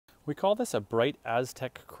We call this a bright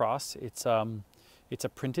Atzec cross. It's a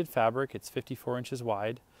printed fabric. It's 54 inches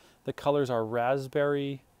wide. The colors are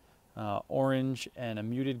raspberry, orange, and a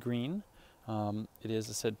muted green. It is,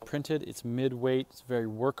 as I said, printed. It's mid-weight. It's very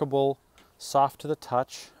workable, soft to the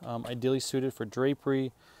touch, ideally suited for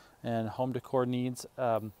drapery and home decor needs.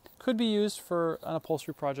 Could be used for an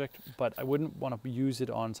upholstery project, but I wouldn't want to use it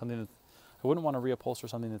on something that I wouldn't want to reupholster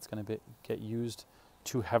something that's going to get used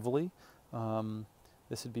too heavily.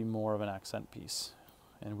 This would be more of an accent piece.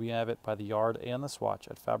 And we have it by the yard and the swatch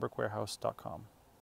at fabricwarehouse.com.